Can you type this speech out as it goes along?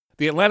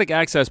The Atlantic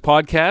Access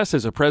Podcast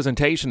is a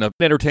presentation of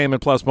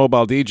Entertainment Plus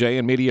Mobile DJ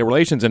and Media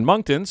Relations in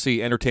Moncton. See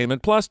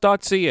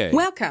entertainmentplus.ca.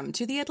 Welcome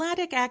to the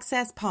Atlantic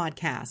Access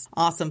Podcast.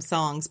 Awesome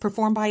songs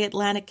performed by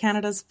Atlantic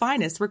Canada's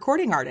finest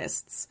recording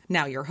artists.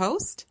 Now your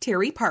host,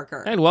 Terry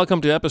Parker. And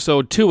welcome to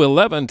episode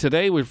 211.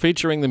 Today we're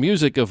featuring the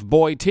music of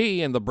Boy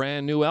T and the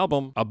brand new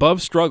album,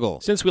 Above Struggle.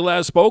 Since we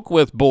last spoke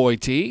with Boy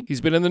T,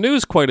 he's been in the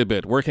news quite a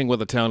bit, working with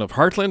the town of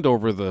Heartland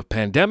over the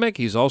pandemic.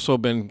 He's also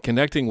been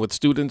connecting with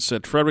students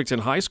at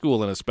Fredericton High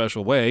School in a special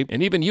way,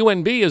 and even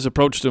UNB has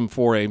approached him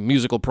for a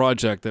musical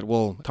project that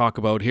we'll talk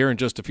about here in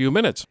just a few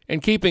minutes. In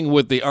keeping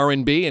with the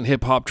R&B and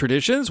hip-hop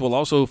traditions, we'll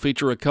also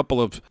feature a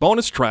couple of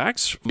bonus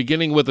tracks,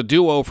 beginning with a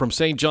duo from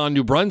St. John,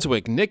 New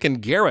Brunswick, Nick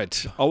and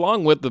Garrett,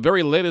 along with the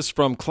very latest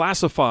from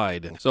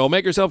Classified. So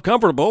make yourself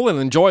comfortable and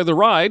enjoy the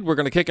ride. We're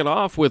going to kick it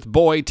off with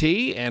Boy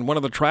T and one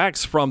of the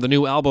tracks from the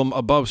new album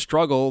Above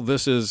Struggle.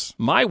 This is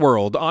My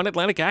World on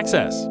Atlantic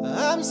Access.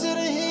 I'm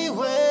sitting here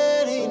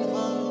waiting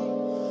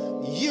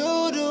for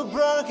you to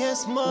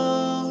broadcast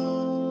more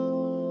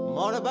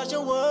about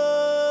your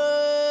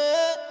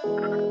word.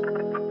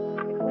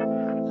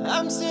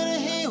 I'm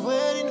sitting here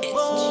waiting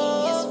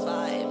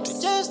for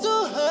just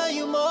to hear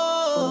you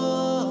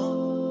more.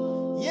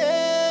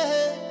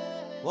 Yeah,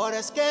 what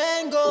else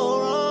can go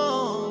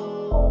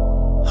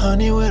wrong?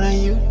 Honey, where are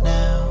you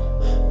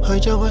now?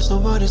 Heard your voice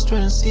over the street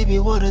and see me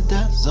water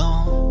that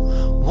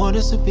zone. What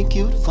a super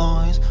cute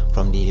voice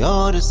from the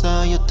other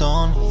side. Your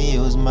tone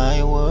heals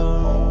my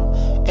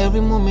world.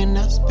 Every moment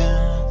I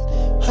spend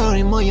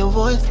hearing more your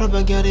voice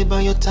propagated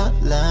by your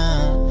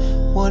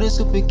talent. What a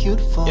super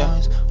cute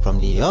voice from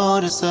the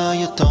other side.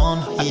 Your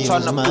tone heals my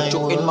world. I'm trying to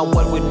put you in my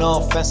world with no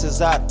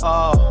offenses at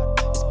all.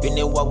 It's been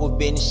a while we've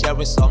been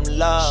sharing some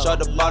love. Shut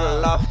the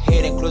bottle off,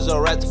 hate and close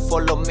your eyes to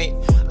follow me.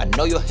 I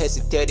know you're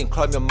hesitating,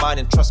 calm your mind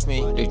and trust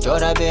me. The joy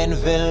I've been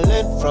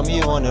feeling from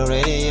you on the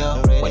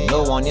radio. When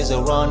no one is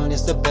around,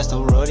 it's the best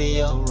of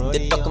rodeo.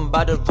 They're talking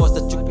about the voice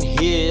that you can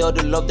hear, or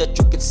the love that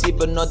you can see,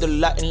 but not the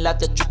light and light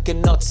that you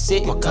cannot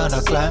see. What kind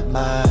of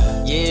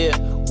climate? Yeah,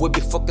 we be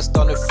focused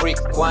on the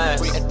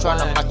frequency and trying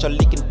to match a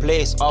leaking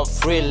place of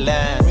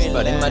freelance.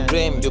 But in my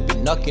dream, you'll be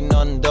knocking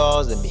on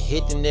doors and be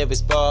hitting every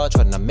spot,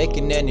 trying to make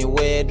it any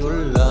way to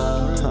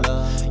love.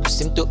 You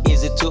seem too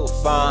easy to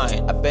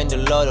find. I bend a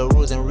lot of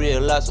rules and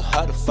realize so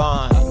hard to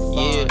find.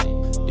 Yeah,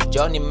 the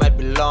journey might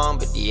be long,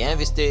 but the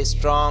envy stays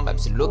strong. I'm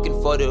still looking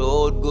for the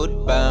old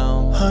good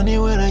bound. Honey,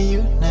 where are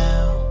you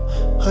now?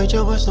 Heard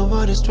your voice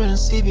over the street and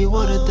see me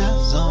water that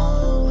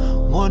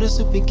zone. What a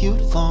super cute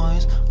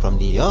voice from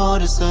the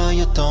other side.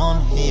 Your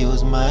tone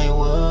heals my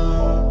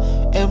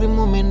world. Every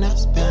moment I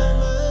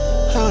spend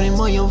hearing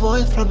more your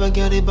voice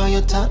propagated by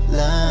your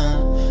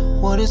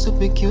talent. What a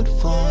super cute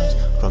voice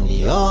from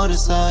the other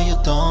side.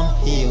 Your tone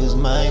heals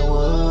my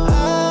world.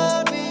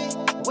 I'll be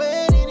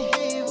waiting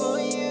here for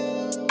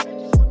you,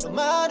 no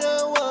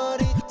matter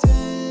what it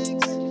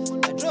takes.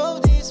 I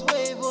drove this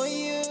way for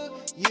you,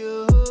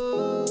 yeah.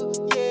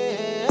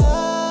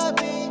 I'll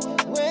be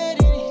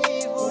waiting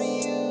here for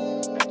you,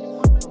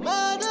 no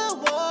matter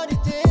what it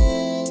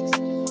takes.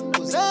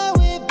 'Cause I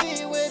will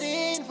be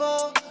waiting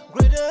for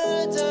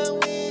greater time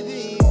with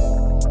you.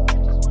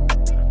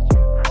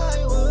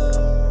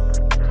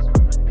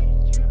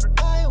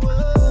 My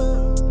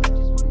world,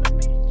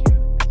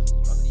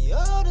 from the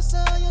other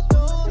side, you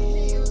don't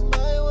heal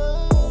my world.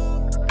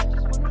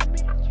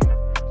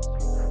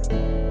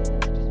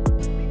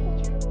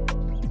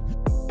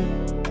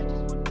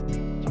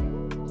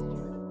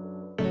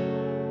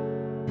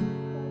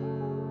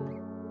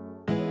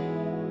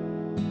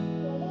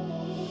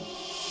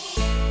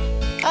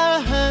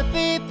 I heard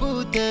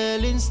people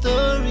telling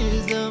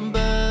stories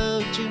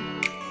about you.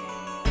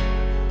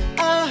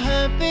 I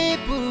heard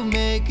people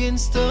making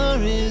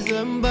stories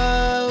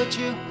about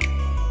you.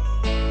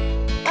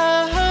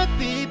 I heard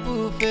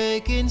people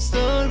faking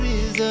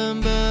stories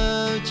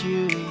about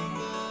you.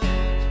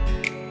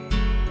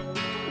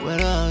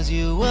 Whereas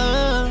you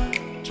were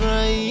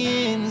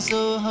trying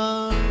so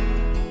hard.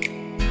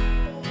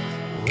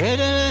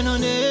 Whether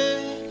on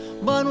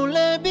it, but no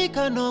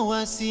lebika no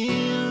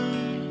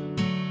wasia.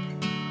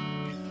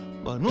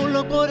 But no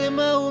lo pore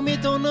ma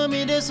umito no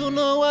mi desu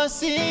no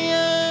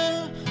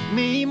wasia.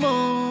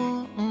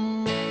 Mimo,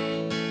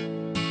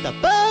 t'as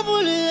pas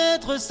voulu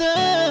être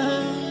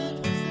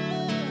seul.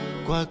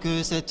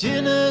 Quoique c'est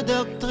une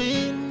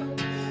doctrine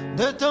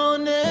de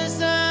ton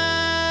essai.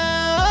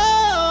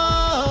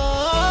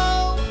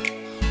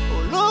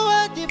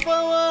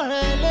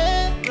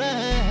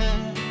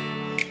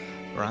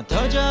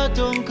 Rantoja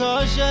ton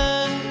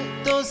coche,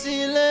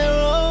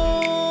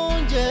 tosilero,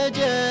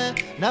 jeje.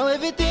 Now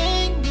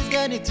everything is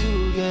getting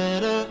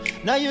together.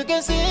 Now you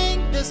can sing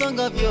the song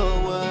of your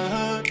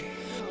word.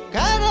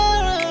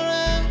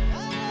 Kadara,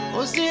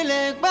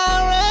 osilek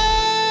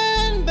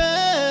barren,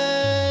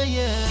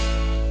 yeah.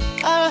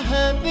 I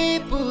heard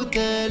people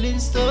telling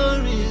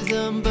stories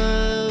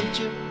about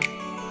you.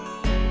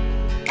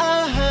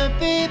 I heard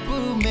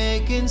people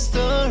making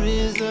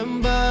stories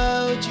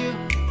about you.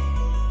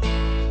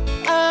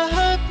 I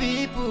heard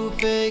people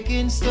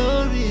faking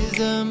stories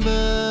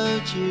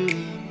about you,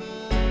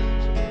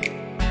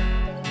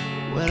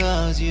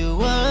 whereas you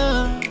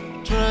were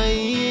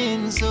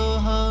trying so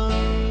hard,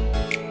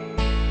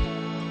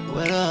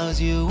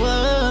 whereas you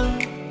were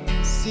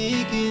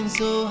seeking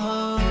so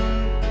hard.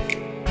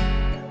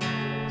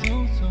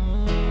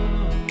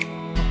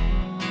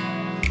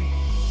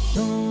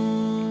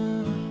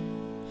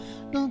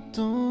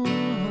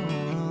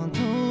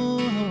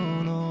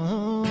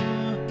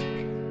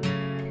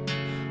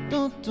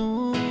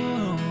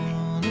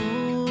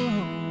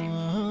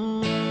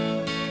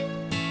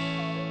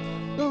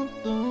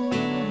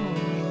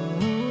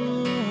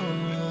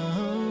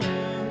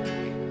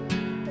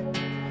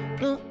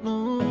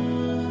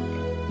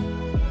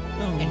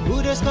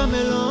 Come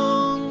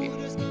along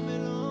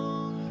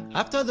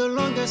after the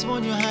longest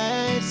one you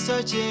had,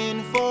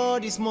 searching for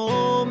this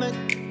moment.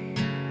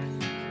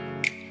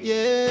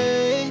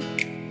 Yeah,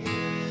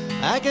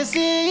 I can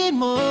see it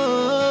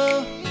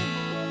more.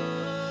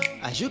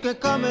 As you can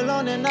come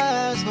along and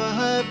ask for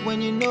help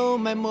when you know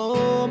my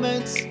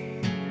moments.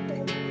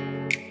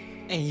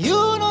 And you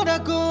know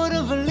that I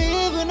couldn't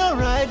believe in the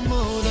right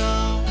mood.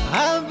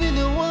 I've been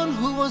the one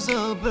who was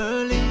up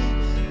early,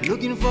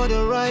 looking for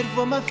the right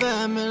for my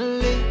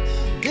family.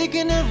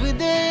 Thinking every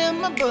day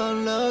I'm about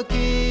lucky,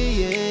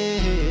 yeah.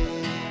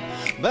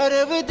 But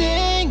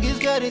everything is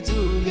got it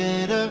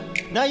together.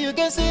 Now you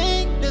can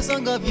sing the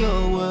song of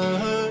your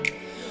word.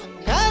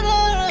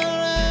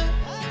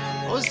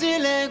 Oh,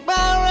 still like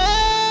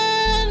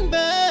barren,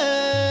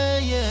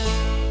 yeah.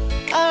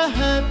 I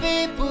heard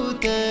people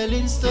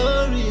telling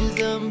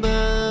stories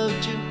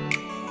about you.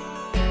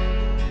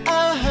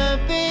 I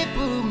heard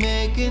people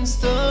making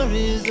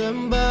stories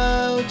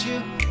about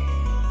you.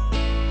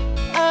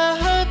 I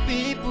heard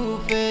people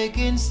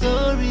faking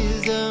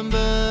stories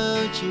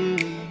about you,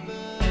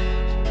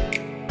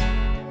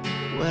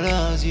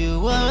 whereas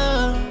you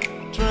were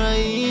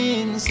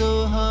trying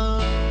so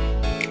hard,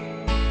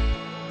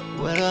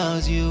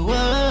 whereas you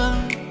were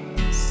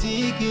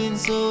seeking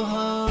so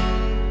hard.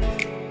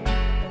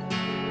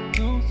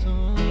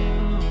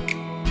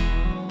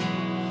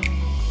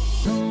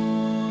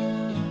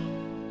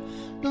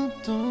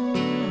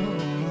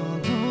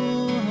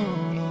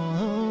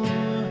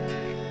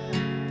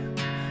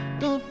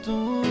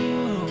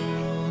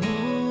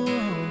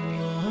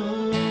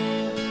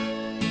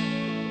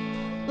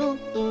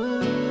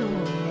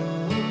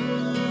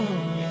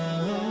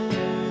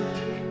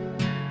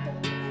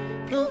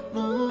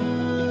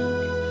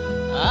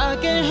 I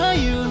can hear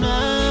you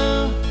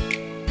now.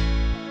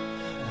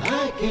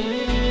 I can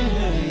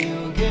hear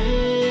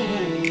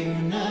you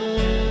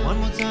now. One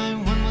more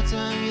time,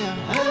 yeah.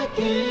 I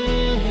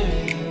can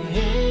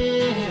hear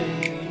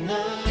you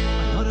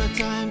now. Another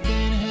time,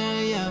 can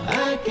hear you.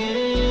 I can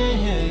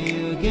hear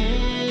you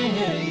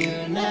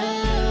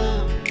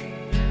now.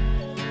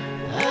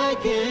 I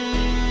can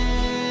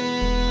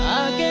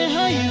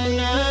hear you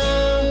now.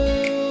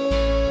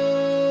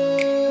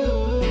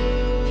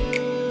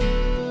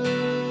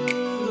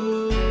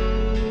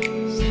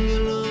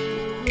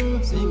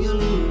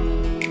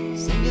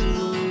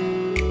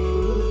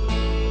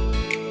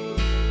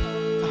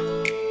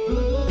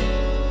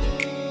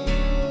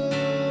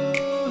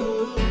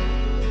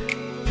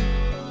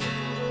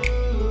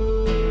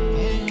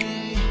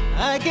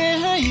 I can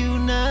hear you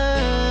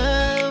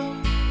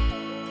now.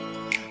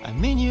 I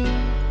mean you.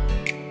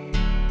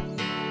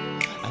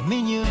 I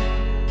mean you.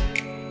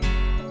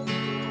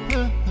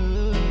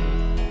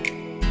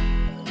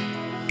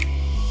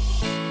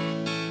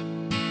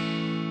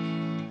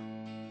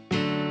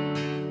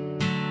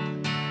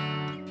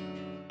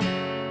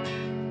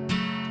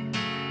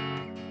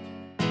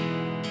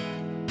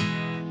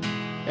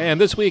 And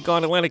this week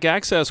on Atlantic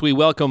Access, we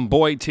welcome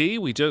Boy T.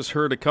 We just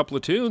heard a couple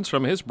of tunes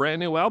from his brand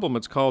new album.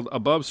 It's called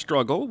Above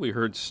Struggle. We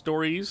heard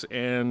Stories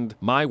and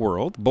My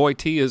World. Boy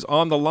T is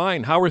on the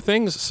line. How are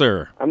things,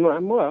 sir? I'm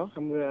well.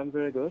 I'm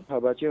very good. How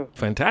about you?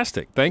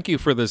 Fantastic. Thank you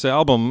for this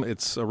album.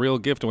 It's a real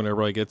gift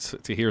whenever I get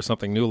to hear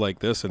something new like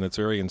this, and it's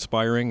very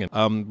inspiring.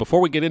 And before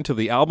we get into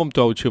the album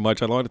too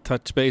much, I'd like to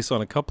touch base on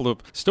a couple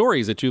of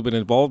stories that you've been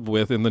involved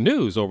with in the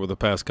news over the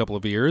past couple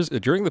of years.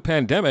 During the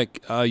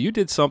pandemic, you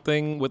did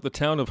something with the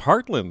town of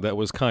Heartland that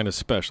was kind of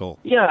special.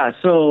 Yeah,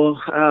 so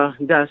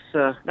that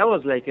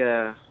was like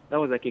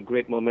a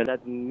great moment.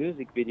 That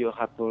music video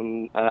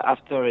happened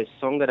after a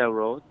song that I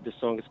wrote. The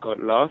song is called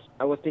Lost.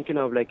 I was thinking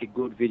of like a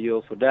good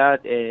video for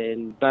that,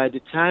 and by the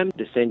time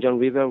the St. John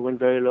River went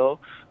very low,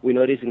 we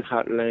noticed in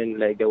Heartland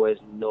like there was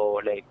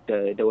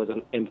there was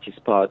an empty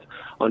spot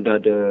under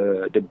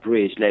the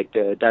bridge, like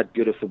that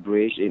beautiful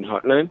bridge in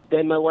Heartland.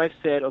 Then my wife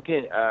said,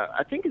 okay,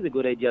 I think it's a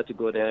good idea to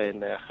go there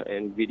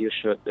and video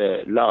shoot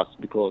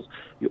Lost, because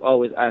you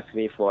always ask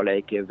me for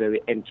like a very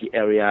empty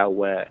area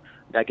where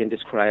I can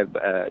describe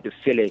the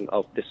feeling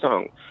of the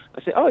song.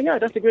 I said, oh yeah,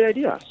 that's a great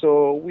idea.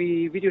 So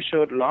we video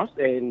shot Lost,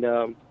 and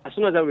as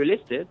soon as I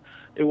released it,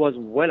 it was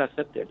well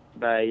accepted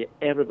by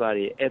everyone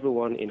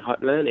in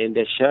Heartland, and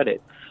they shared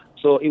it.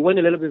 So it went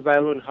a little bit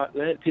viral in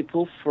Heartland.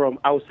 People from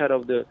outside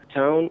of the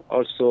town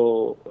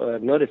also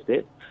noticed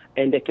it,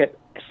 and they kept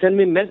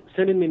sending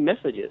me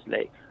messages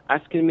like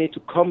asking me to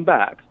come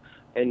back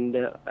and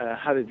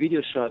have a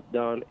video shot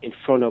done in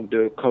front of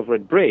the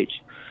covered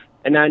bridge.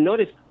 And I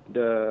noticed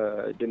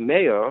the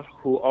mayor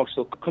who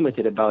also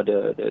commented about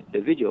the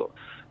video.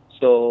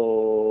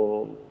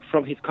 So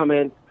from his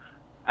comment,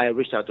 I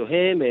reached out to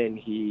him, and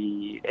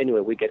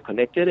we get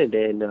connected, and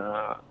then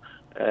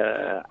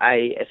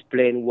I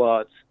explained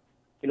what,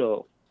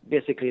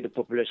 basically the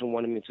population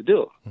wanted me to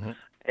do. Mm-hmm.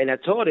 And I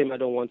told him I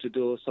don't want to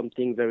do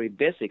something very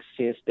basic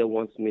since they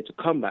want me to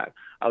come back.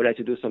 I would like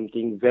to do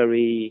something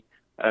very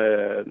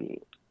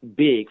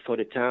big for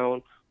the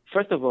town.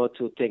 First of all,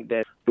 to take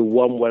the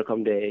warm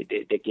welcome they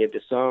gave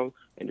the song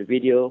and the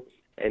video,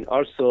 and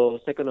also,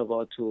 second of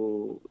all,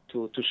 to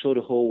show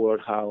the whole world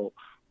how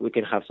we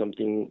can have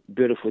something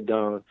beautiful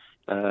done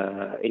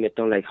in a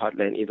town like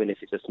Heartland, even if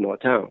it's a small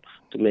town,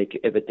 to make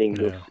everything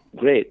look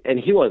great. And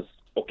he was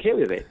okay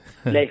with it,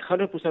 like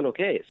 100%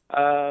 okay.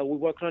 We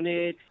worked on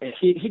it, and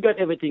he got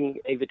everything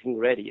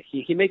ready.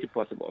 He made it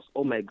possible.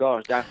 Oh my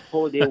gosh, that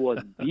whole day was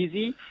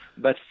busy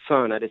but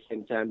fun at the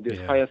same time. The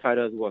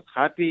firefighters was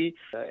happy.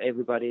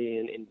 Everybody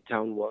in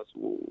town was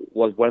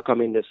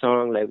welcoming the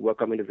song, like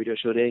welcoming the video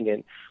shooting,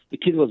 and the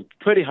kids was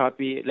pretty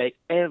happy. Like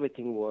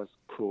everything was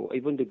cool,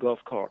 even the golf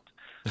cart.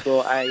 So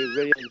I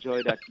really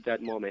enjoyed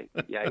that moment.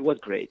 Yeah, it was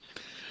great.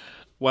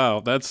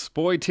 Wow, that's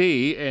Boy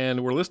T,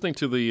 and we're listening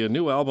to the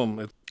new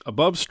album,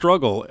 Above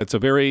Struggle. It's a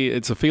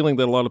feeling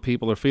that a lot of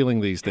people are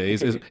feeling these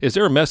days. Is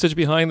there a message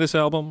behind this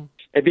album?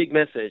 A big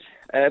message.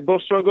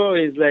 Above Struggle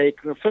is like,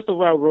 first of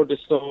all, I wrote the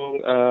song,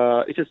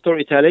 it's a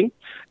storytelling,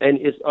 and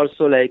it's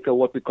also like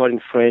what we call in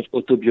French,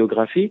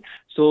 autobiography.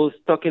 So it's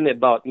talking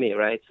about me,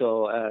 right?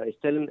 So it's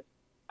telling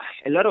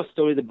a lot of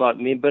stories about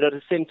me, but at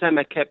the same time,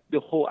 I kept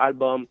the whole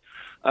album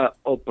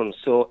open.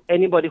 So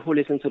anybody who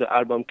listens to the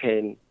album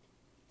can,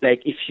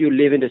 like, if you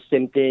live in the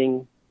same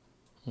thing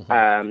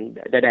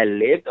that I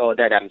lived or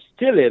that I'm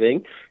still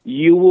living,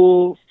 you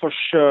will for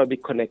sure be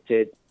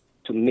connected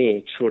to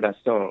me through that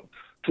song,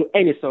 through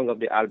any song of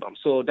the album.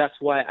 So that's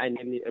why I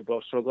named it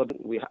Above Struggle.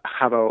 We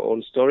have our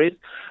own stories.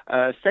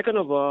 Second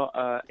of all,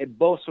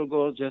 Above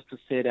Struggle, just to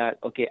say that,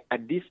 okay,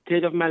 at this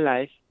stage of my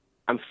life,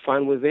 I'm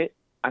fine with it.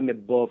 I'm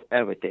above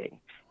everything.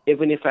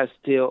 Even if I'm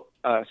still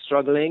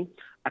struggling,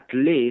 at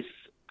least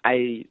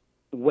I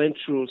went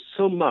through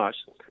so much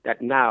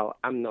that now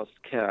I'm not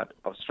scared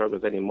of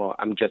struggles anymore.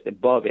 I'm just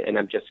above it, and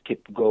I'm just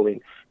keep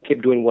going,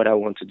 keep doing what I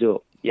want to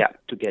do,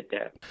 to get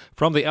there.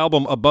 From the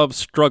album Above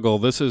Struggle,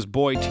 this is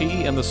Boy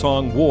T and the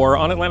song War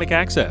on Atlantic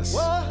Access.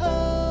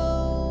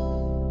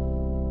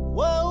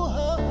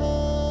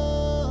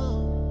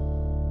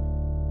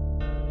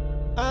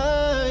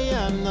 I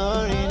am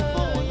not in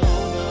for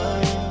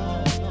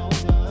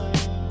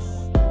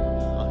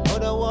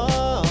another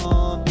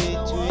war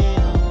between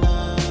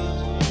us.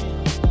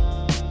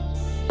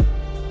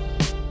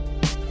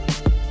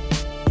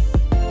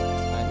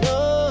 I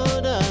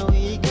know that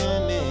we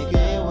can make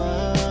it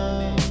work,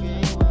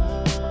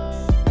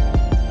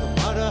 no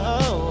matter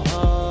how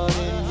hard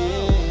it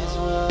is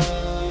work.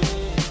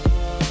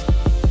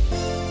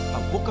 I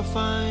woke up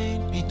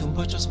fine, into a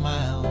bunch of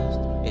smiles,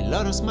 a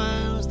lot of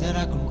smiles that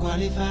I couldn't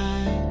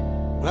qualify.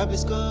 Grab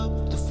his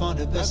cup to find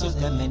the best of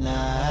them, and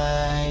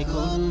I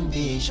couldn't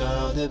be sure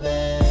of the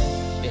best.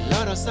 A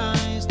lot of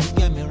signs to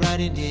get me right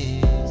in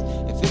this.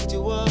 A 50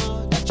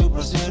 word that you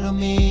proceed to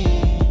me.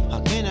 How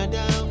can I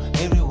doubt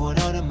every word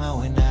out of my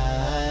when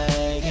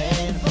I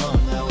can't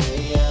find my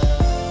way out?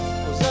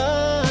 'Cause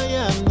I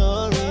am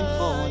not in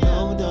for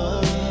no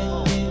door.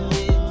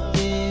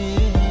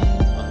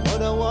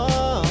 Another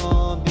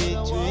war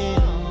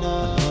between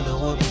us. Another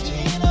war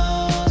between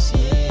us, I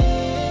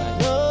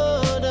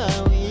know that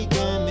we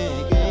can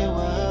make it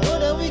work. Know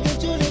that we can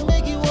truly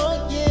make it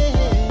work,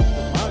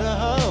 No matter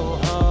how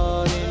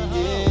hard it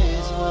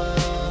is work.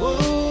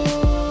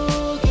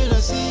 Whoa, can I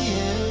see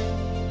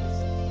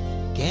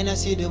it? Can I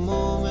see the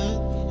moment?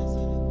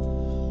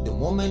 The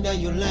moment that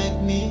you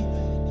like me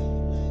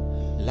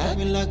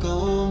like a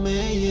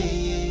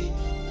woman,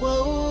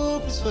 Whoa,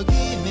 please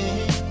forgive me.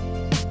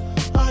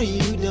 Are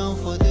you down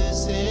for the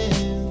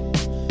same?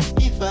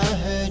 If I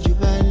heard you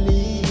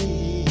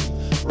badly,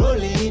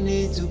 rolling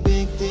into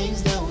big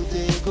things that will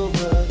take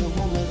over the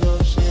moments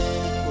of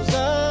shame. 'Cause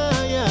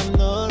I am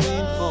not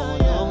in for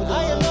no door.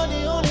 I am not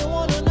the only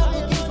one who's not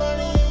looking for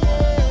it.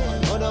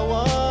 Another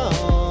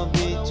war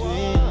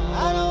between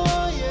us.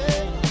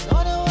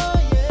 Another war,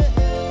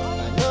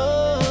 I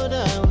know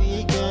that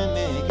we can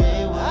make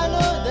it work. I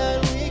know that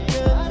we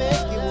can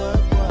make it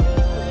work. No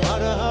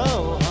matter how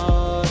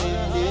hard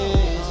it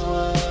is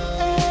work.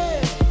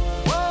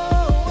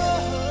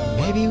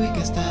 Maybe we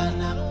can start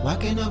now. Why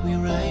cannot we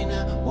right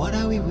now? What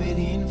are we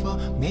waiting for?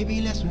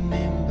 Maybe let's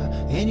remember,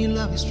 any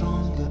love is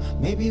stronger.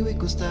 Maybe we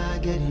could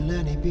start getting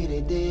learning be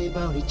the day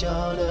about each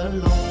other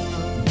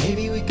longer.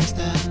 Maybe we can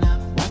start now.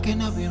 Why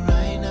cannot we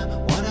right now?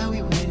 What are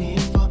we waiting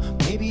for?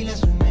 Maybe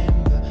let's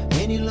remember,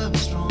 any love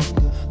is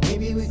stronger.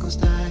 Maybe we could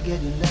start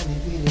getting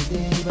learning be the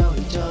day about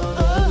each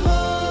other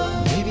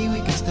longer. Maybe we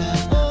can start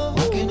now.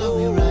 Why cannot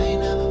we right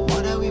now?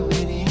 What are we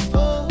waiting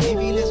for?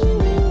 Maybe let's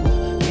remember,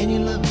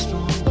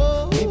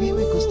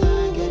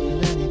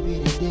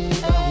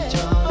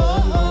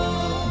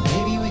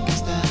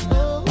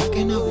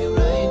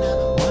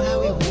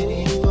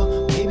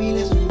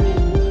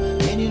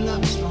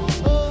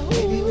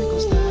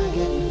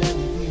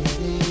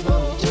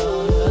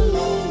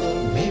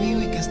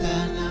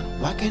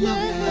 Rocking up the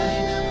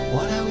line now,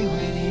 what are we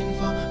waiting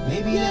for?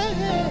 Maybe that's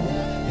the end.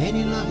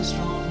 Any love is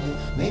stronger.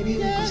 Maybe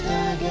we could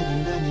start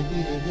getting done and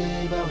be the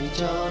day about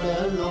each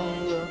other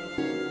longer.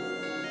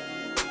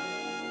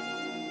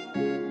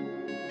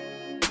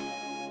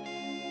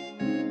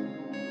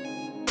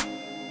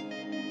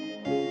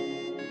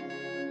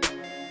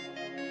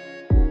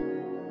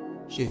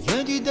 Je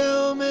viens du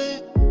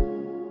Dahomey,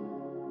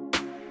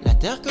 la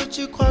terre que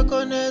tu crois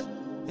connaître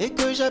et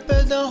que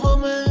j'appelle d'un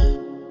Romain.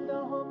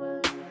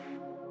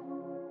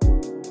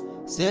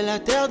 C'est la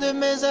terre de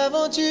mes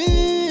aventures,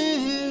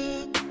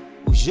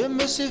 où je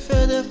me suis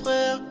fait des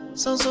frères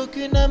sans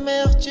aucune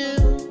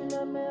amertume.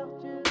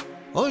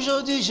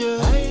 Aujourd'hui je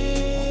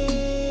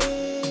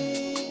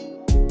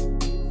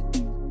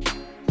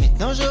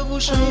maintenant je vous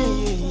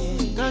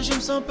chante, car je me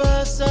sens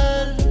pas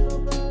seul.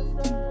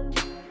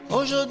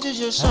 Aujourd'hui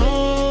je chante,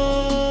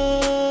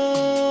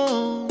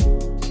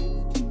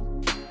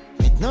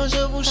 maintenant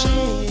je vous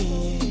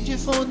chante du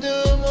fond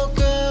de mon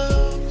cœur.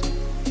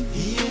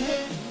 Yeah,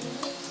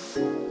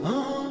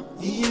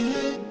 yeah,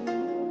 yeah,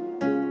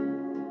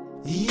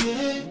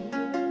 yeah,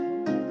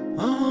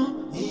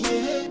 yeah,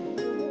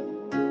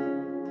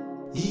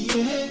 yeah,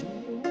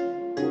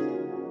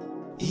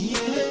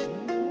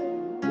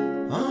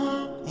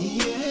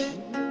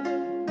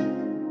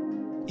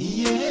 yeah,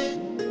 yeah.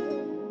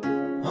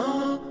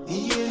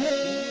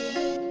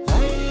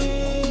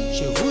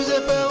 Je vous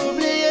ai pas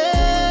oublié,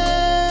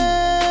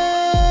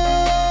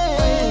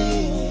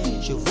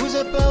 je vous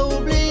ai pas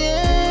oublié,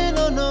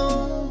 non, non.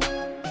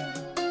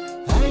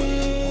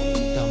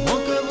 Dans mon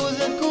cœur vous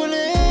êtes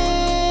coulé,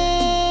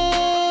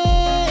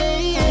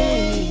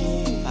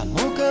 à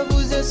mon cœur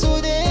vous êtes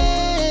soudé.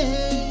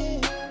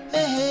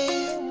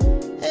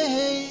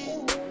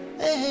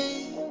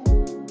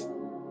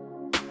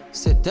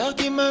 Cette terre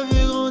qui m'a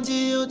vu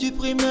grandir du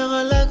primaire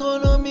à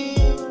l'agronomie.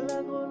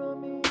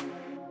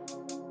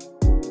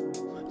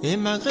 Et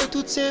malgré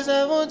toutes ces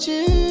aventures,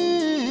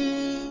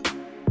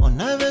 on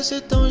avait ce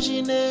temps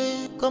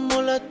giné comme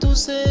on l'a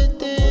tous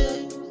été.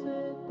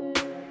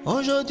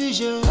 Aujourd'hui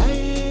je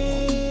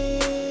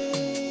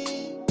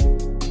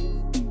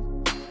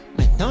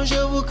maintenant je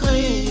vous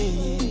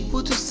crie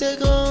pour toutes ces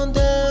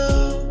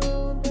grandeurs.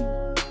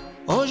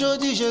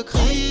 Aujourd'hui je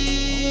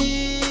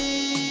crie,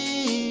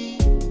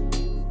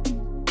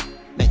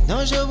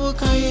 maintenant je vous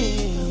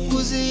crie,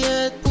 vous y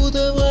êtes pour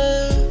de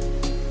vrai.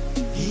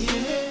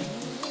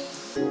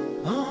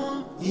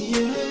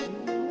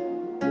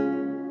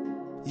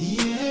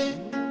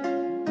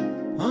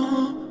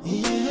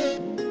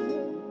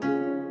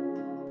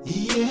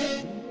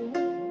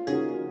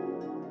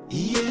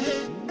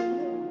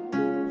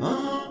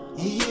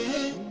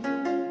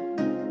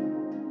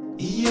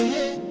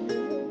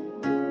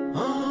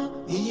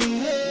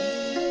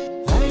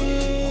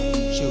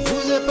 Je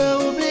vous ai pas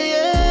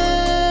oublié,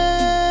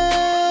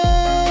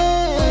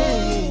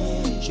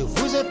 je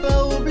vous ai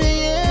pas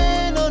oublié,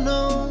 non,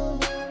 non.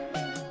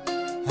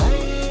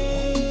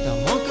 Dans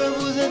mon cœur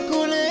vous êtes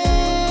coulé,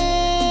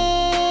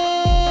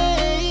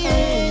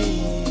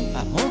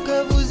 à mon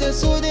cœur vous êtes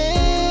soudé.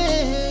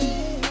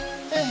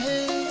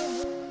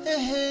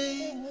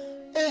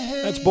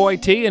 That's Boy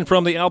T, and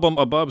from the album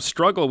Above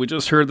Struggle, we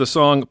just heard the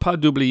song Pas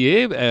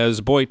d'oublier,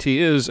 as Boy T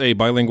is a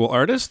bilingual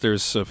artist.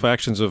 There's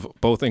factions of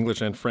both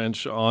English and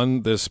French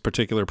on this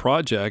particular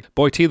project.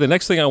 Boy T, the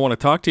next thing I want to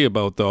talk to you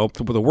about, though,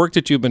 the work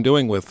that you've been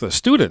doing with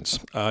students.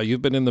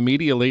 You've been in the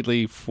media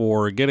lately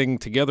for getting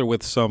together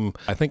with some,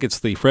 I think it's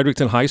the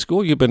Fredericton High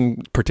School you've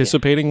been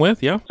participating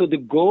with, yeah? So the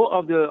goal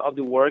of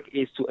the work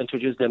is to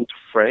introduce them to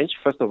French,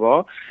 first of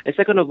all, and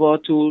second of all,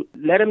 to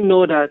let them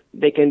know that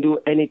they can do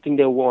anything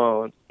they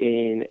want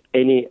in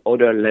any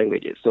other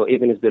languages. So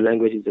even if the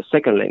language is the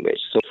second language.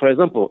 So for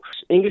example,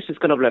 English is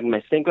kind of like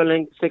my second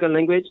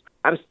language.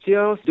 I'm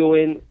still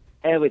doing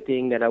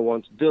everything that I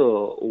want to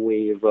do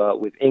with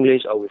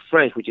English or with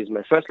French, which is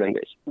my first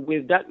language.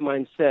 With that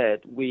mindset,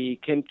 we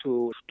came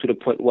to the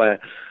point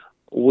where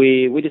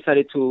we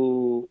decided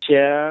to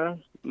share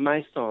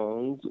my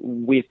songs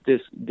with the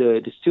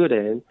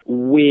student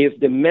with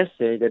the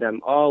message that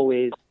I'm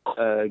always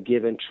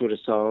given through the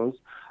songs.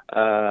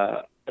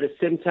 At the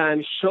same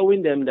time,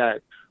 showing them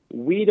that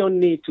we don't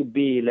need to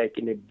be like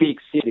in a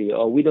big city,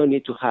 or we don't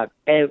need to have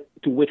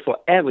to wait for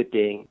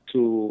everything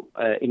to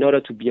in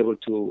order to be able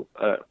to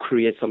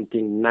create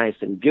something nice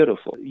and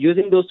beautiful.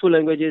 Using those two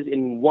languages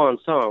in one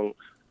song,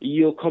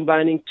 you're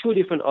combining two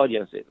different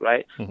audiences,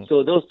 right? Mm-hmm.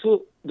 So those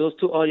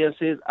two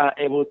audiences are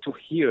able to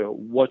hear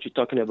what you're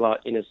talking about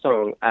in a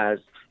song as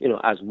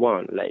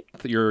one. Like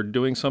you're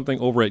doing something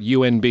over at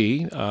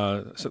UNB,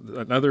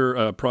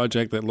 another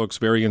project that looks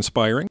very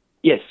inspiring.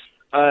 Yes,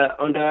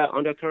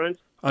 Undercurrents.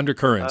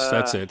 Undercurrents,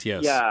 that's it,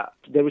 yes. Yeah,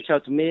 they reached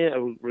out to me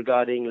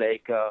regarding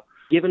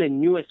giving a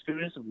new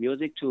experience of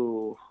music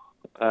to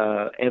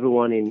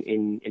everyone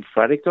in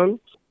Fredericton.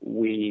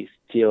 we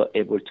still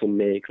able to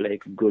make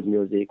like good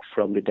music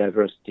from the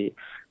diversity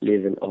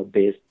living or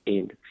based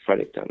in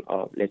Fredericton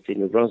or let's say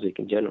New Brunswick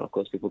in general. Of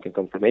course, people can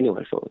come from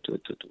anywhere to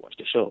watch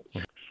the show.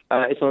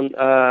 It's on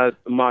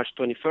March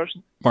 21st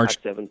at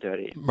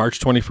 7:30. March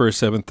 21st,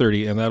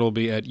 7:30, and that'll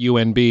be at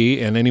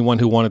UNB. And anyone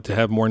who wanted to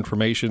have more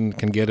information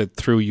can get it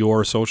through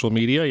your social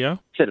media, yeah?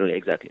 Certainly,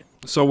 exactly.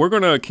 So we're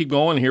going to keep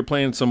going here,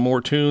 playing some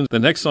more tunes. The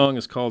next song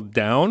is called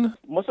Down.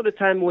 Most of the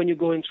time when you're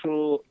going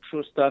through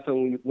stuff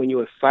and when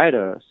you're a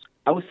fighter,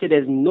 I would say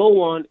there's no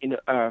one in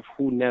the earth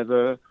who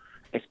never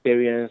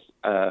experienced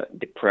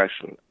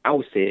depression. I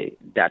would say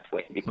that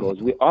way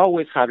because we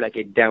always have like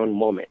a down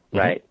moment,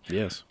 right?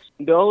 Yes.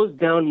 Those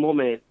down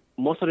moments,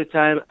 most of the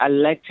time, I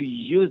like to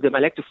use them. I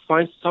like to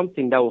find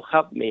something that will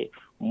help me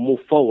move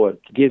forward,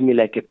 give me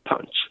like a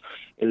punch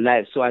in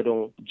life so I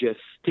don't just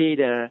stay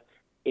there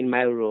in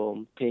my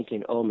room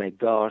thinking, oh my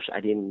gosh,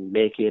 I didn't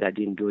make it, I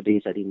didn't do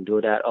this, I didn't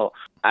do that. Oh,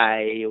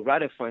 I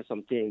rather find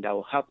something that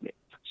will help me.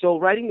 So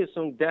writing the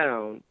song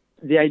down,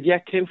 the idea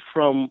came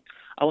from,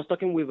 I was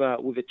talking with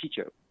a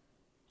teacher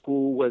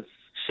who was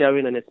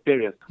sharing an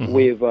experience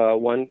with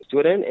one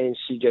student, and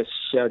she just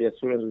shared the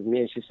experience with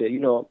me, and she said,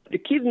 the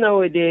kids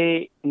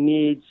nowadays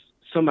need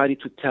somebody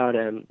to tell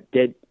them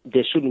that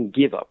they shouldn't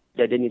give up,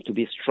 that they need to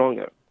be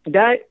stronger.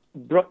 That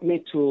brought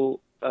me to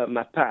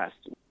my past.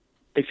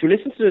 If you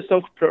listen to the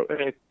song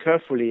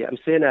carefully, I'm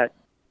saying that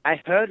I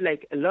heard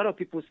like a lot of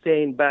people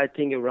saying bad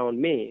things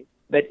around me,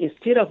 but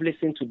instead of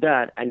listening to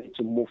that, I need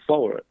to move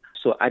forward.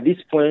 So at this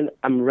point,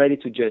 I'm ready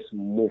to just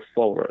move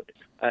forward.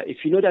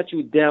 If you know that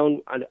you're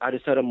down at a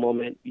certain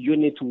moment, you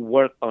need to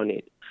work on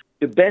it.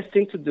 The best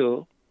thing to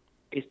do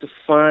is to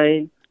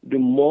find the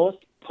most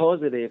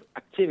positive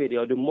activity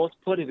or the most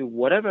positive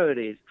whatever it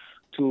is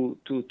to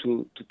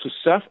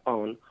surf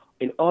on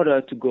in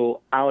order to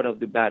go out of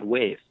the bad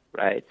wave,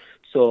 right?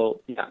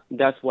 So yeah,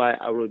 that's why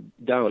I wrote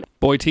down.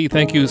 Boy T,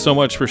 thank you so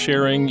much for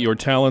sharing your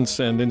talents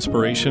and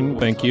inspiration.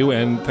 Thank you,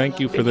 and thank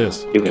you for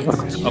this.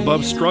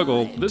 Above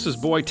Struggle, this is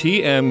Boy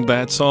T and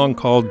that song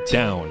called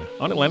Down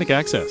on Atlantic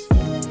Access.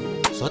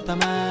 So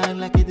man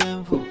like it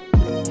info.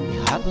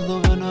 It happens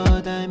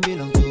overnight and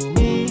belong to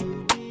me.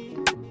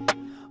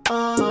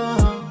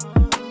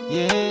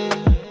 Yeah.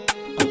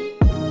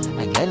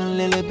 I get a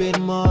little bit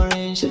more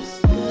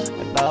anxious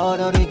about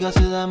all the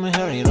gossip I'm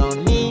hearing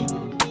on me.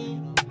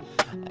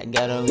 I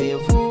gotta be a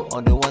fool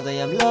on the ones I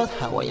am lost,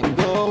 how I am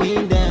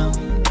going down.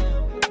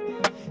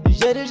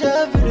 J'ai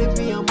déjà vu le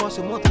pire en moi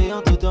se montrer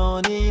en toute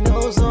en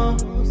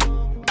innocence.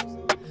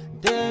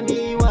 Tell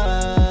me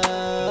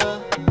why,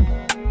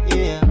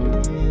 yeah.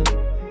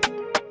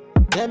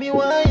 Tell me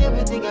why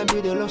everything I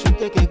do, the Lord should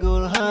take a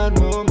good hard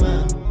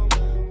moment.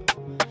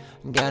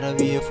 Gotta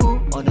be a fool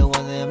on the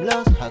ones I am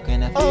lost, how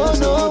can I feel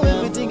so down?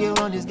 Everything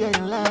around is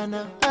getting light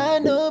now. I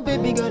know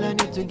baby girl I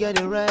need to get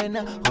it right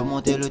now.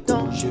 Remonter le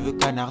temps, je veux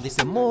canarder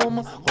ces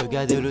moments.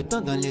 Regarder le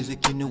temps dans les yeux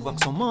qui nous voient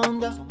que son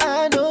monde.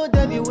 I know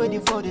they be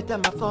waiting for the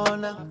time I fall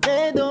now.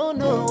 They don't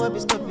know I be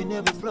stopping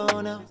every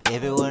flow now.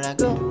 Everywhere I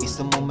go, it's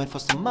a moment for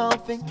some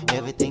mouthing.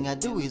 Everything I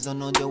do is on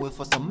the way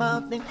for some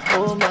mouthing.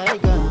 Oh my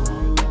God.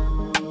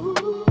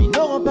 Ils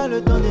n'auront pas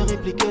le temps de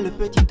répliquer, le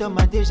petit homme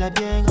a déjà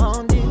bien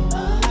grandi.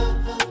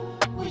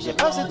 J'ai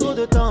passé trop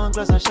de temps en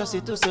classe à chasser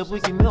tous ces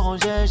bruits qui me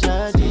rongeaient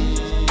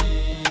jadis.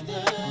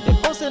 Des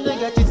pensées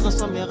négatives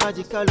transformées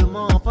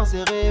radicalement en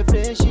pensées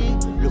réfléchies.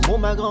 Le mot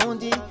m'a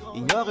grandi,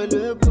 ignorer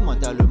le plus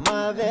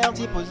mentalement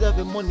averti,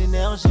 préserver mon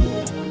énergie.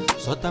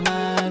 So ta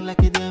man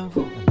like it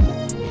info.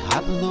 It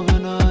happens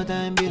overnight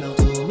and belong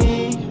to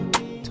me.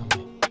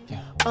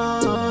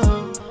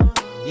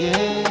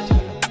 Yeah.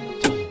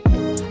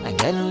 I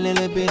get a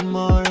little bit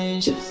more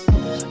anxious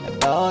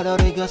about all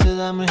the gossip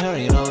I'm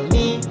hearing on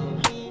me.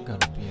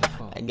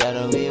 I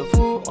gotta be a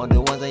fool on the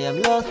ones I am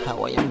lost,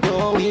 how I am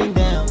going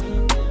down.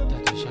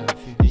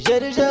 J'ai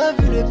déjà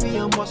vu le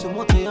pire en moi se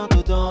montrer en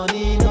toute en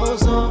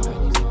innocence.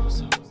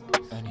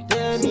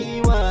 Tell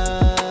me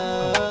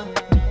why,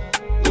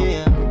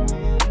 yeah.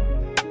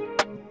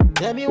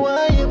 Tell me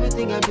why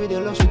everything I do, the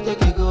Lord should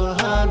take a good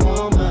hard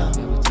moment.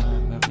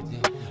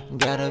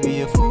 Gotta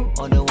be a fool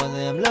on the ones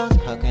I am lost,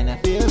 how can I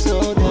feel so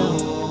down?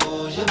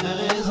 Oh, j'avais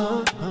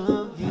raison,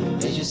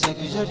 et je sais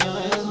que j'avais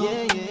raison.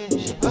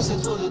 J'ai passé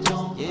trop de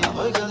temps.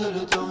 Regarde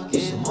le temps qui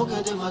se moque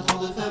de ma tour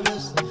de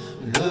faiblesse.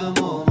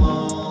 Le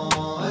moment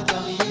est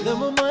arrivé. Le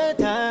moment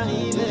est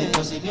arrivé. N'es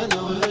pas si bien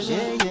heureux.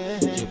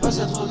 J'ai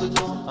passé trop de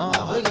temps à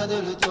regarder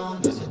le temps.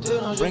 Mais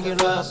maintenant je bring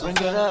it up, bring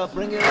it up,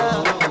 bring it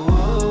up.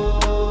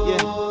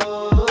 Yeah.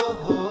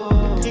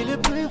 Crie le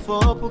plus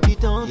fort pour qu'il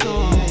t'entende.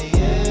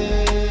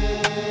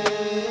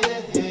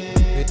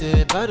 Que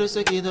t'es pas de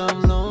ceux qui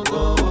dorment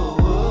longtemps.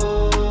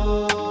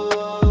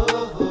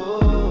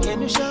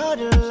 Can you shout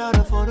it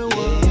louder for the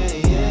world?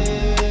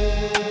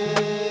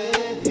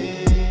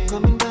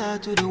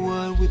 To the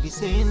world we be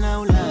saying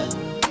out loud.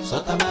 So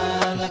ta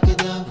man like a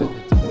devil.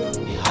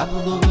 It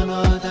happens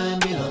overnight and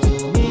belong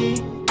to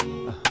me.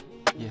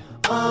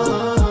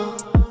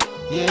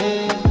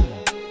 Yeah.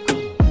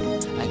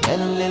 I get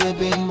a little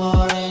bit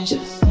more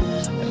anxious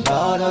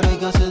about all the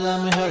gossip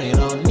I'm hearing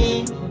on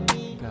me.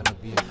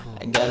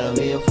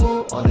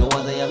 all the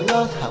ones I have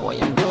lost, how I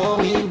am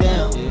going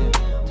down.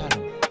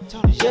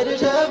 J'ai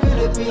déjà vu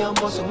le prix en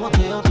moi se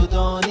montrer entre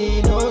temps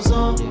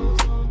innocent.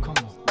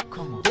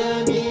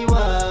 Tell me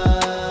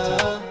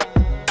why,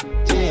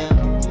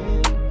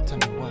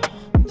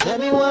 tell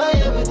me why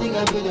everything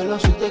I feel alone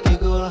should take a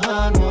good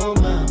hard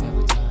moment.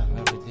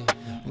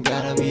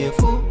 Gotta be a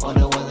fool, all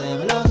the ones I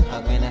have lost,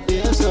 how can I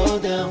feel so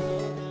down?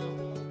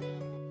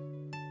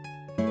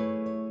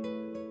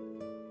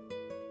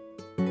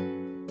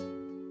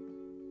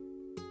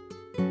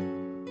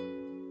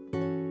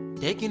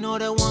 Taking all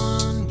the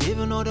one,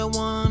 giving all the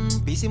one,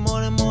 piecing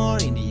more and more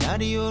in the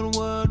ideal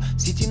world.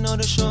 Sitting on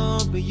the shore,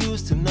 we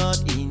used to not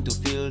in to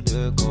feel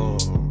the core.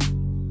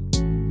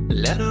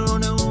 Letter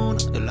on their own,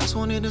 the last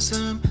one is the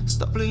same.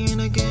 Stop playing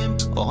the game.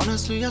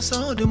 Honestly, I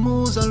saw the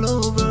moves all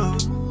over.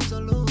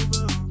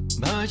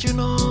 But you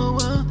know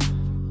what?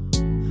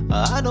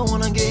 I don't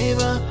wanna give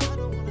up.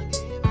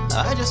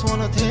 I just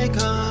wanna take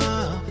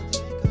off.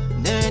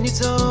 Then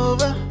it's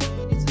over.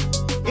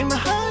 In my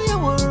higher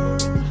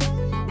world.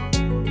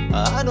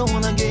 I don't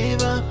wanna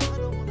give up.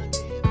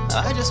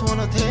 I just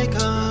wanna take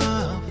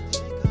off.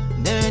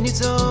 Then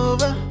it's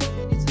over.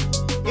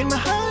 In my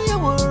higher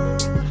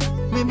world.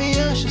 Maybe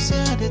I should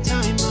set the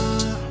timer.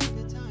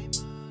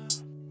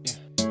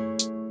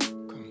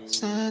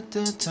 Set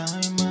the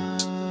timer.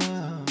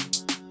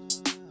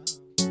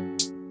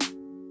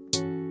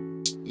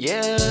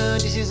 Yeah,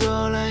 this is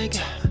all like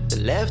the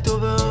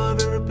leftover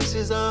of every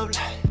pieces of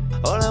life.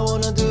 All I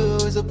wanna do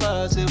is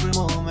pass every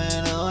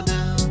moment all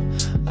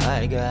down.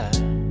 I got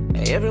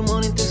every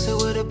morning takes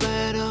away the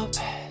bad of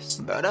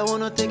past, but I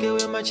wanna take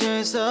away my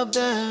chance of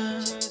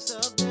that.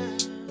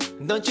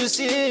 Don't you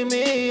see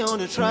me on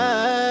the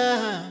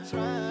track?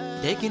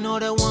 Taking all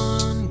the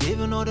one,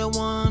 giving all the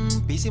one,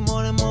 piecing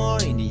more and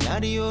more in the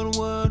ideal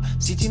world.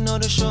 Sitting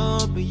on the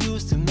shore, we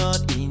used to not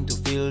in to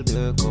feel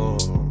the core.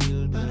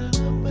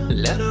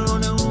 Letter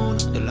on their own,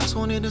 the last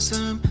one is the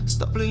same.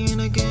 Stop playing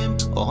the game.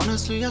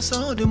 Honestly, I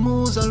saw the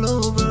moves all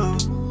over.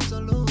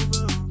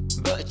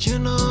 But you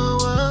know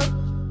what?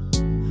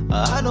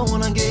 I don't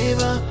wanna give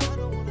up.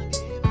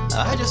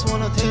 I just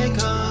wanna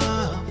take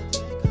off.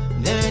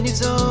 Then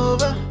it's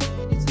over.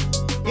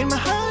 In my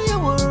higher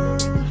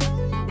world.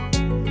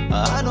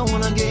 I don't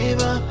wanna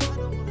give up.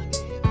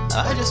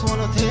 I just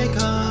wanna take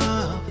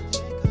off.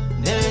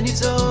 Then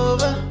it's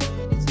over.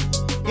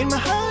 In my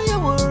higher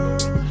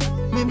world.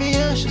 Maybe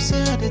I should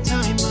set the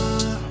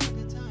timer.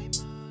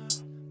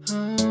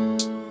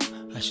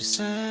 I should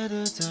set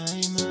a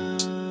timer.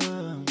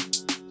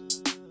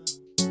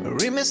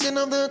 Reminiscing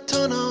of the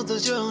turn of the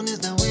journeys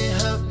that we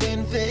have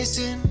been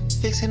facing.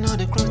 Fixing all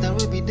the cracks that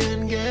we'll be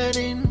then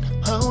getting.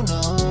 Oh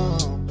no,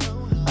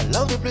 I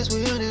love the place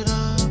we ended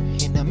up.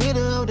 In the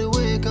middle of the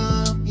wake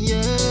up,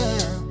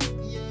 yeah.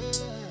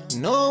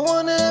 No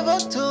one ever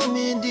told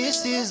me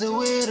this is the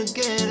way to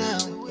get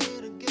out.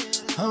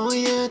 Oh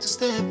yeah, to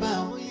step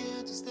out.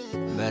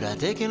 But I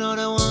taking all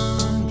the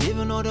one,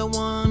 giving all the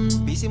one,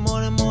 piecing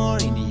more and more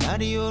in the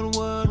ideal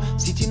world.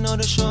 Sitting on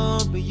the shore,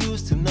 we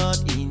used to not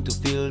in to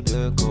feel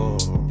the core.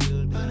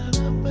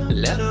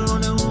 Letter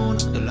on their own,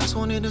 the last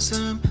one is the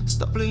same.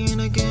 Stop playing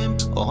the game.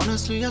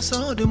 Honestly, I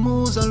saw the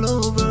moves all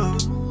over.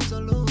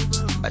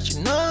 But you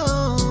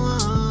know,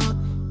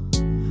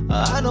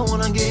 I don't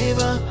wanna give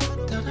up.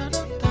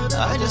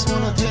 I just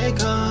wanna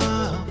take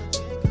off.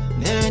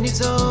 Then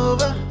it's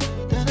over.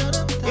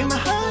 In my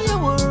higher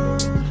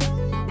world.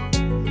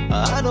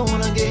 I don't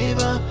wanna give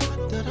up.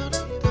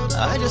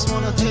 I just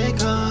wanna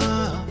take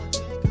off.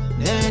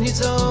 Then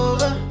it's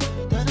over.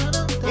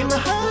 In my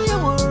higher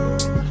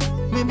world.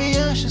 Maybe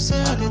I should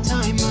set the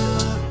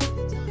timer.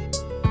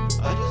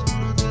 I just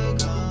wanna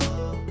take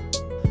off.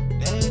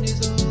 Then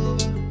it's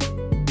over.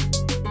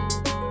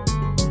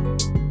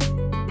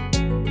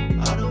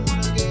 I don't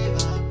wanna give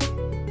up.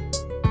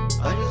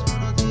 I just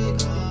wanna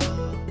take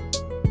off.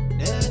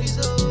 Then it's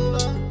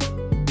over.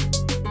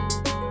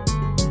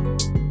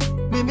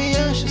 Maybe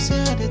I should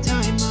set the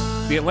timer.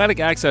 The Atlantic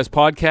Access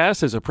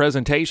Podcast is a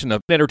presentation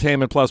of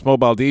Entertainment Plus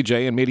Mobile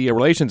DJ and Media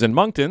Relations in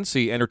Moncton.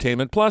 See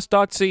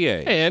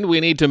entertainmentplus.ca. And we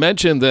need to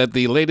mention that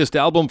the latest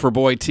album for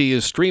Boy T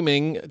is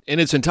streaming in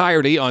its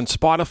entirety on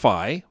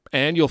Spotify.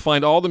 And you'll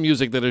find all the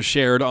music that is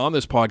shared on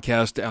this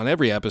podcast on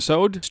every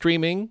episode,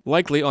 streaming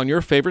likely on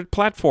your favorite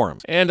platform.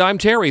 And I'm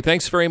Terry.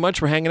 Thanks very much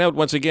for hanging out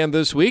once again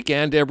this week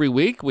and every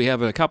week. We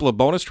have a couple of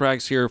bonus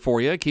tracks here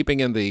for you, keeping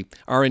in the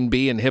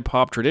R&B and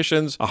hip-hop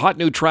traditions. A hot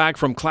new track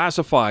from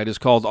Classified is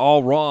called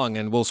All Wrong,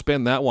 and we'll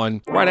spin that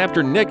one right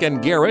after Nick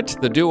and Garrett,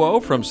 the duo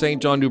from St.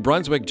 John, New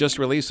Brunswick, just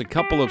released a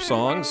couple of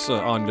songs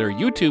on their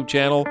YouTube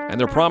channel, and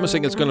they're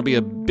promising it's going to be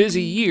a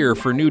busy year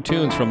for new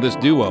tunes from this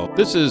duo.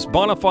 This is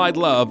Bonafide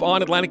Love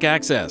on Atlantic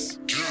Access.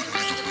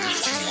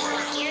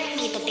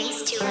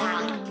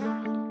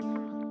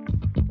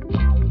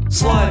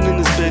 Sliding in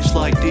this bitch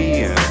like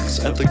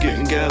DMs after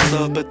getting gassed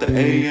up at the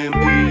AM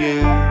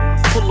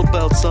PM. Pull up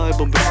outside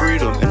bumping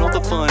freedom, and all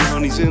the fine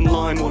honeys in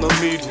line wanna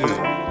meet him.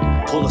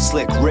 Pull a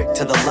slick Rick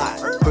to the lot.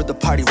 Heard the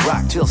party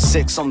rock till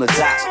 6 on the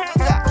dot.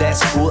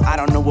 That's cool, I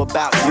don't know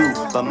about you,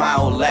 but my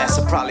old ass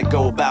will probably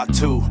go about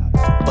 2.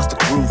 Bust a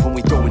groove when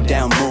we throwing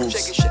down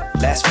moves.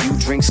 Last few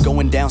drinks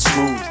going down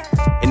smooth.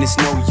 And it's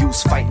no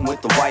use fighting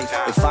with the wife.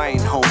 If I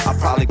ain't home, I'll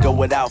probably go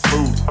without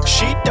food.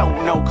 She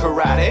don't know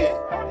karate,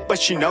 but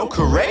she know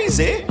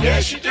crazy. Yeah,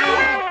 she do.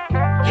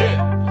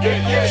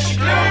 Yeah, she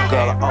do.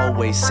 Girl, I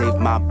always save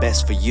my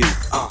best for you.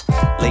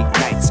 Late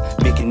nights,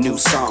 making new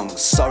songs.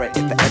 Sorry if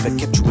I ever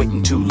kept you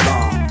waiting too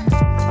long.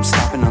 I'm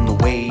stopping on the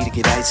way to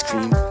get ice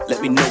cream.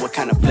 Let me know what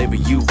kind of flavor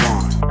you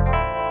want.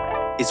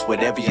 It's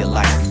whatever you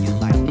like.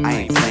 I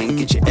ain't playing,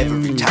 get you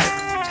every type.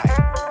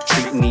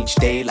 Treating each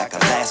day like a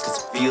last,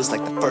 cause it feels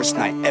like the first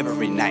night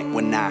every night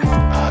when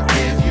I'll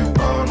give you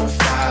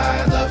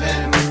bonafide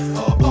loving.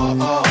 Oh, oh,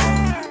 oh.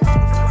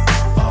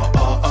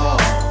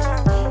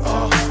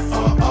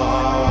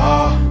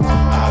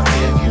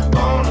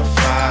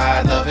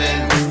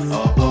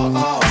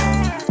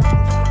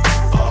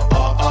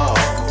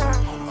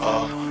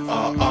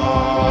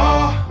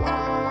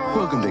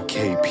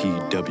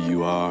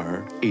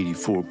 KPWR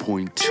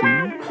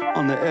 84.2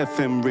 on the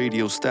FM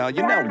radio style.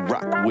 You now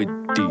rock with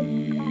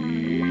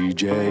DJ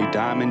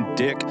Diamond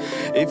Dick.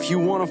 If you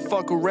wanna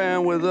fuck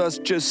around with us,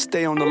 just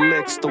stay on the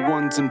licks, the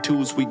 1s and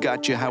 2s. We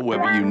got you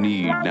however you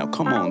need. Now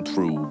come on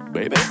through,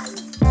 baby.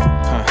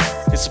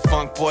 It's a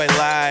funk boy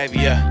live,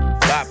 yeah.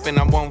 Bopping,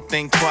 I won't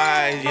think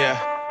twice, yeah.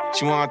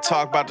 She wanna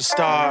talk about the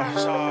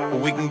stars, but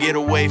we can get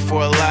away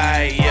for a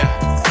lie,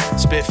 yeah.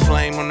 Spit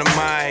flame on the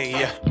mic,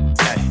 yeah.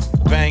 Hey,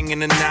 bang in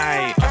the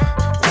night,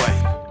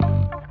 wait.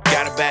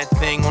 Got a bad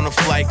thing on the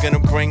flight, gonna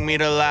bring me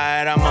to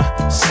light.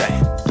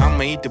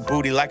 I'ma eat the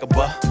booty like a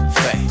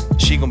buffet.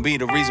 She gon' be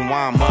the reason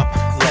why I'm up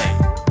late.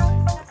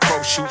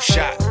 Pro shoot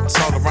shot, it's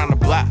all around the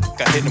block.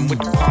 I hit him with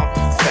the pump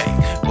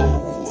fake.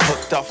 Ooh,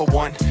 hooked off of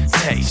one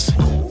taste.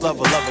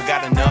 Lover,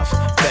 got enough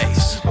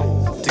bass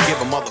to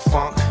give a mother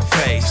funk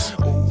face.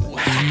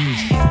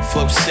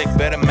 Flow sick,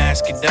 better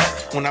mask it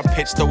up. When I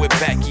pitch, throw it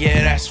back,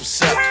 yeah, that's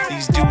what's up.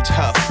 These dudes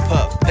huff,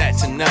 puff,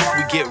 that's enough.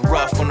 We get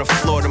rough on the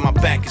floor, till my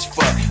back is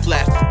fucked.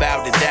 Laugh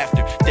about it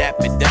after, dap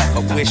it up.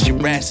 I wish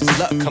your ass is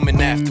luck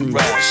coming after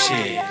us.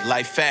 Shit,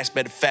 life fast,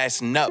 better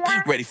fasten up.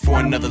 Ready for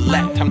another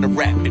lap, time to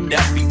wrap it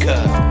up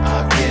because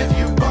I'll give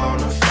you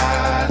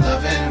bonafide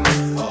loving.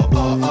 Oh,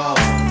 oh, oh.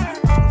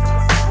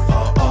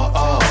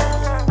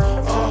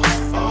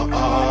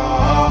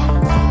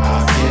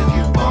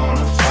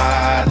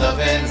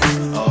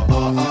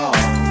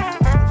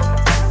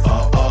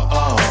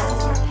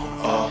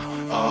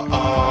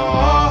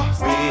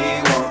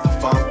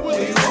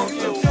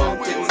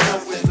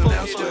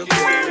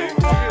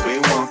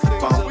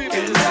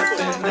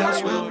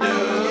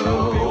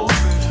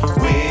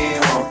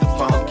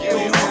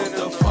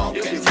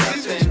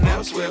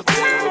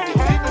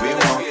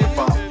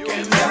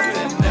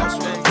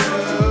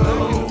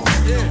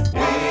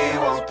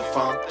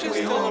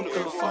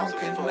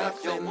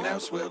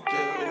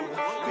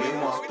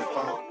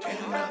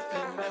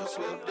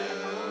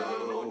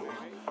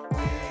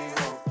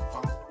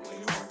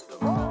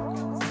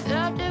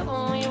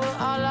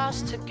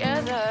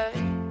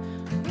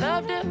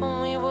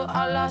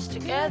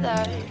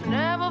 Together,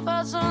 never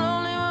felt so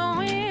lonely when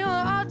we were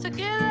all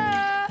together.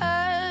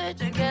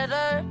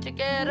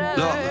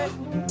 Look,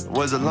 it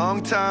was a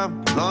long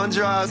time, long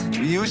drives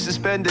we used to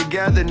spend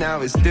together.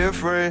 Now it's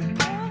different.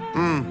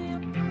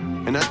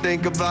 And I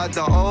think about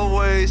the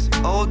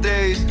old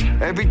days.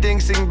 Everything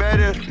seemed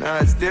better. Now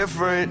it's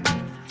different.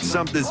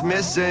 Something's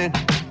missing.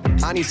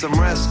 I need some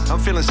rest, I'm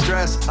feeling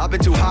stressed. I've been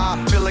too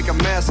high, feel like a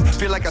mess.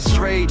 Feel like I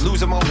strayed,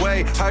 losing my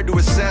way. Hard to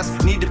assess,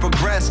 need to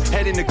progress.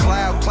 Head in the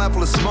cloud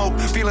full of smoke.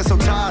 Feeling so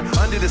tired,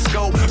 under the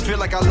scope. Feel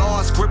like I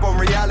lost grip on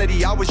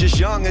reality. I was just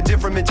young, a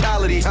different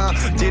mentality, huh?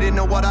 Didn't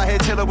know what I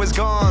had till it was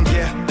gone.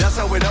 Yeah, that's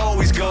how it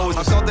always goes.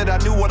 I thought that I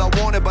knew what I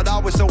wanted, but I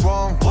was so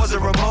wrong.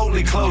 Wasn't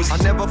remotely close. I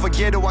never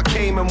forget who I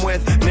came in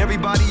with. And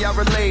everybody I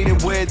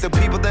related with. The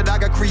people that I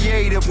got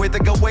creative with. I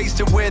got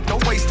wasted with.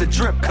 Don't waste a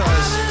drip, cause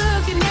I'm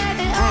looking at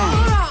it all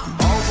wrong.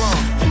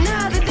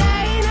 Another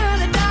day,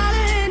 another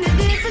dollar, and a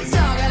different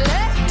song. I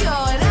let go,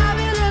 and I've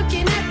been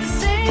looking at the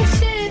same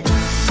shit.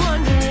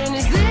 Wondering,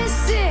 is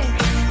this it?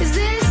 Is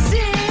this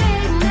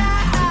it?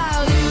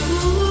 Now you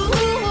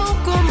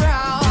won't come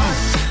round,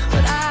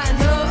 but I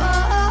know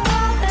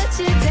that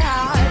you're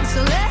down. So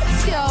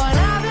let's go, and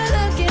I've been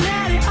looking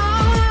at it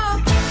all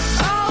wrong.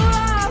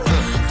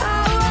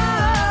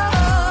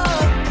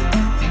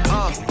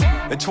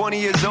 At 20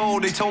 years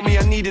old, they told me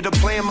I needed a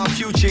plan, my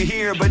future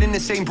here. But in the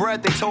same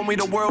breath, they told me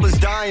the world is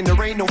dying, there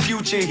ain't no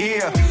future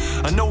here.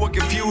 I know we're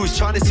confused,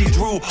 trying to see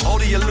through all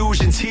the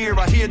illusions here.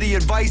 I hear the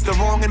advice, the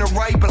wrong and the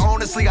right, but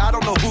honestly, I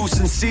don't know who's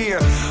sincere.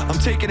 I'm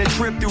taking a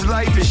trip through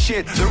life and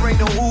shit, there ain't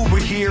no Uber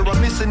here. I'm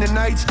missing the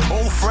nights,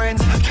 old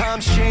friends,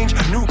 times change,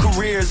 new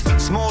careers.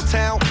 Small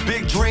town,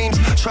 big dreams,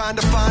 trying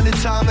to find the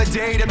time of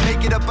day to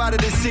make it up out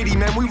of the city.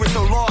 Man, we were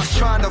so lost,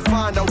 trying to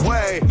find a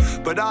way.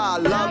 But I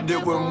loved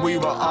it when we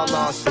were all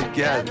lost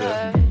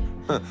together.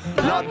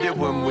 Loved it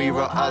when we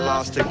were all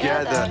lost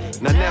together.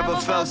 And I never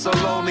felt so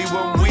lonely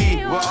when we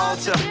were all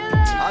together.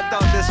 I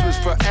thought this was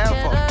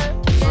forever.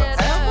 Forever?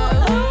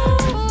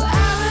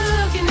 I've been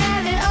looking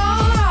at it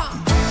all wrong.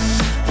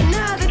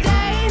 Another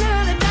day,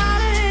 another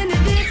dollar, and a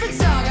different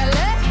song. I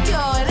let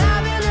go, and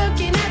I've been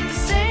looking at the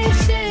same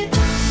shit.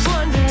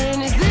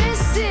 Wondering, is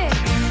this it?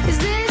 Is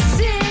this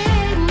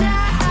it?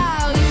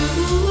 Now you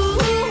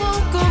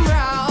won't come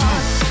round,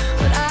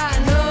 but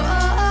I know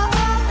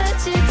that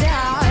you're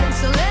down.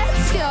 So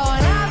let's go,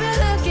 and I've been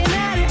looking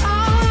at it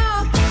all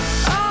wrong,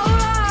 all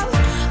wrong,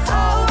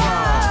 all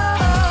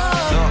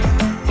wrong.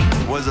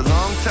 Was a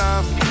long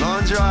time,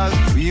 long drive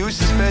we used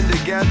to spend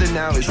together,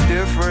 now it's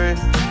different.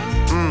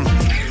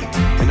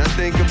 And I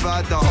think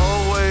about the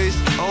old ways,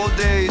 old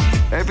days.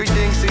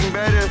 Everything seemed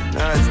better,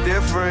 now it's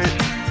different.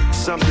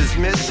 Something's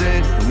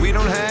missing, and we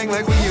don't hang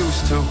like we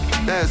used to.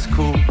 That's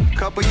cool.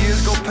 Couple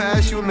years go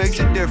past you, it makes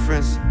a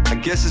difference. I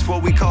guess it's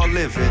what we call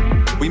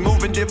living. We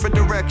move in different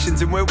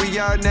directions, and where we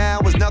are now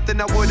is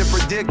nothing I would have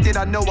predicted.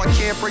 I know I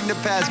can't bring the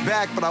past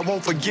back, but I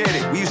won't forget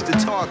it. We used to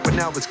talk, but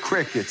now it's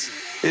crickets,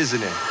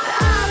 isn't it?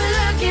 I've been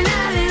looking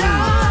at it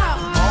all wrong.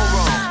 All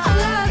wrong.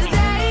 Another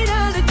day,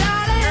 another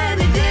dollar, and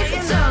a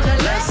different song. Now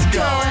let's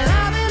go. And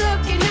I've been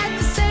looking at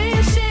the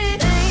same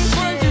shit.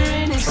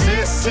 Wondering, is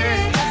this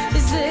it?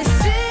 Is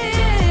this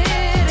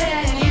it?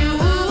 And you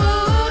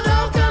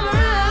don't come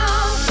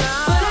around,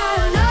 but I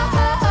know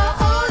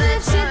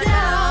that you're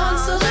down.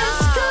 So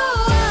let's go.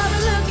 I've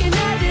been looking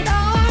at it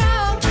all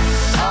wrong,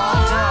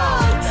 all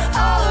wrong,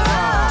 all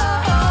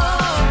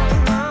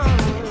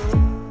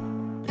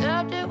wrong.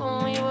 Loved it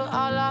when we were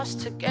all lost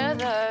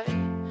together.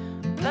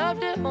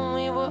 Loved it when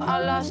we were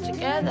all lost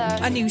together.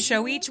 A new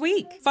show each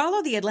week.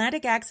 Follow the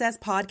Atlantic Access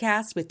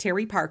podcast with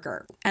Terry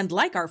Parker and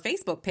like our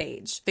Facebook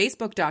page,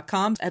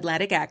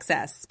 facebook.com/Atlantic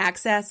Access.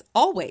 Access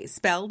always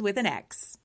spelled with an X.